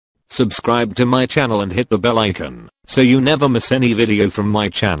subscribe to my channel and hit the bell icon so you never miss any video from my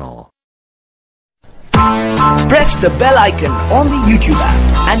channel. Press the bell icon on the YouTube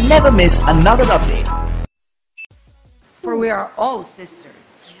app and never miss another update. For we are all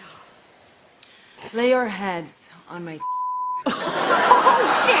sisters. Lay your heads on my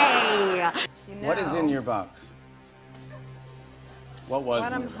Okay. What is in your box? What was what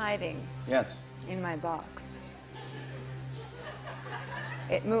in I'm your box? hiding Yes. in my box.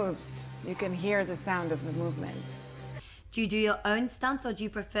 It moves. You can hear the sound of the movement. Do you do your own stunts or do you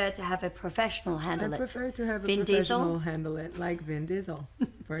prefer to have a professional handle it? I prefer to have a Vin professional Diesel? handle it, like Vin Diesel,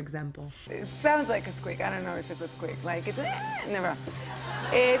 for example. It sounds like a squeak. I don't know if it's a squeak. Like it's never.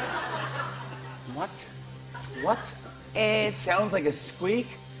 It's What? What? It it's sounds like a squeak.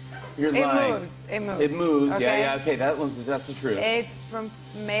 You're it lying. moves. It moves. It moves. Okay? Yeah. Okay. That's the truth. It's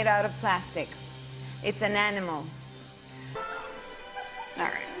made out of plastic. It's an animal. All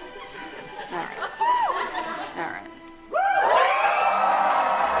right. All right. All right.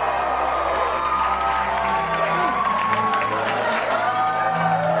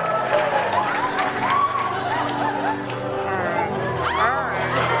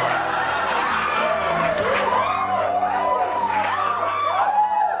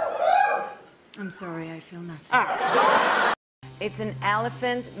 I'm sorry, I feel nothing. It's an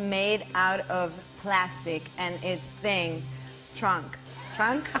elephant made out of plastic, and its thing, trunk.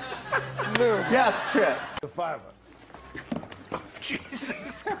 Trunk? Move. Yes, Trip. The fiver.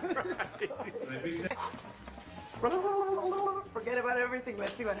 Jesus Forget about everything.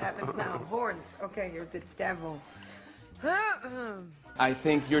 Let's see what happens now. Horns. Okay, you're the devil. I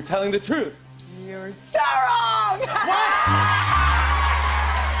think you're telling the truth. You're so wrong!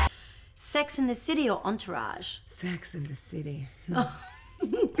 Sex in the City or Entourage? Sex in the City.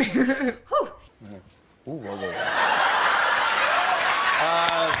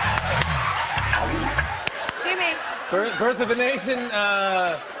 Jimmy! Birth of a Nation,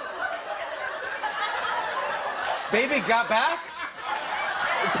 Baby Got Back?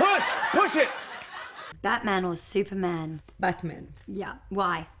 Push it! Batman or Superman? Batman. Yeah.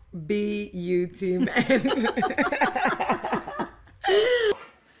 Why? B-U-T-Man.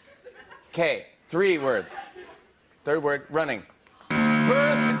 Okay, 3 words. Third word, running.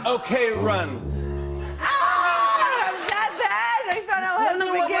 Birth, okay, run. That bad? I thought I was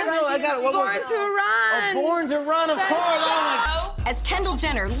I got it. What was Born it? to Run! Oh, Born to Run, of course. Oh my. As Kendall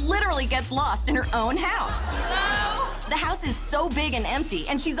Jenner literally gets lost in her own house. Hello? The house is so big and empty,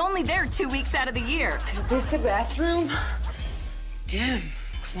 and she's only there 2 weeks out of the year. Is this the bathroom? Damn,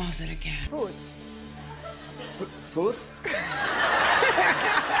 closet again. Food. Foot?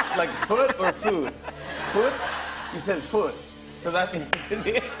 Like foot or food? Foot? You said foot. So that means it could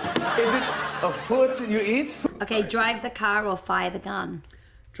be. Is it a foot you eat? Okay, drive the car or fire the gun?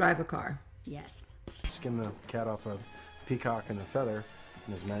 Drive a car. Yes. Skin the cat off a peacock and a feather,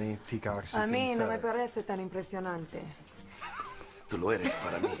 and as many peacocks A you mí can no me feather. parece tan impresionante. Tú lo eres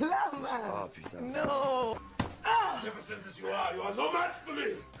para mí. Oh, putain. No! Magnificent as you are no match for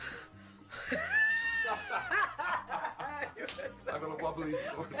me. I got a wobbly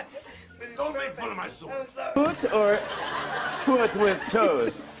foot. Don't make fun of my soul. Foot or foot with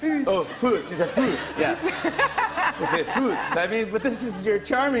toes? Oh, foot. It's a fruit. Yes. It's a fruit. I mean, but you're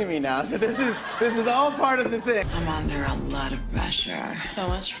charming me now. So this is all part of the thing. I'm under a lot of pressure. So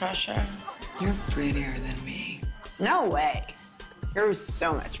much pressure. You're prettier than me. No way. You're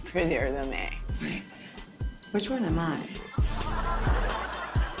so much prettier than me. Wait, which one am I?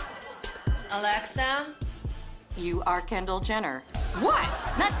 Alexa, you are Kendall Jenner. What?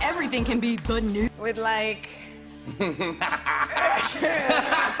 Not everything can be the new. With like...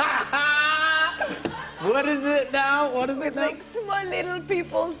 What is it now? What is it now? like small little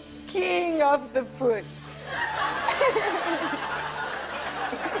people skiing off the foot.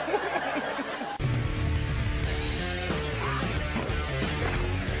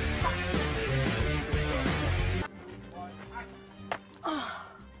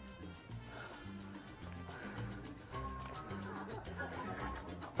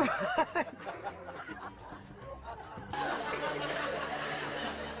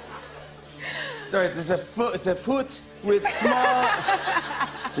 Sorry, it's a foot with small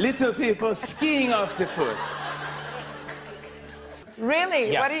little people skiing off the foot.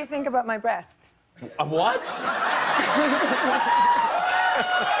 Really? Yes. What do you think about my breast? A what? No,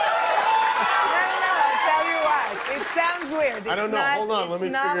 I'll tell you what. It sounds weird. I don't know. Hold on, let me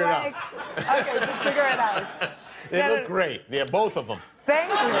figure it out. Okay, so figure it out. They look great. Yeah, both of them. Thank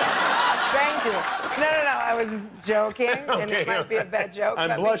you. Thank you. No, I was joking, and it might be a bad joke. I'm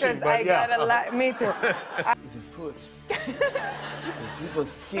but blushing, because but I yeah. got a lot. Me too. It's a foot. With people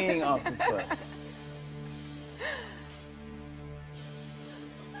skiing off the foot.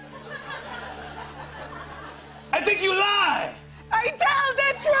 I think you lie! I tell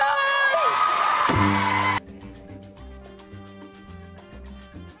the truth!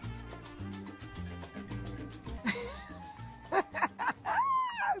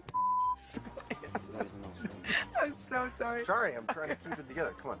 I'm so sorry. Sorry, I'm trying to keep it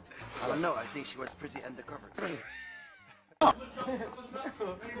together. Come on. I don't know. I think she was pretty undercover. Oh.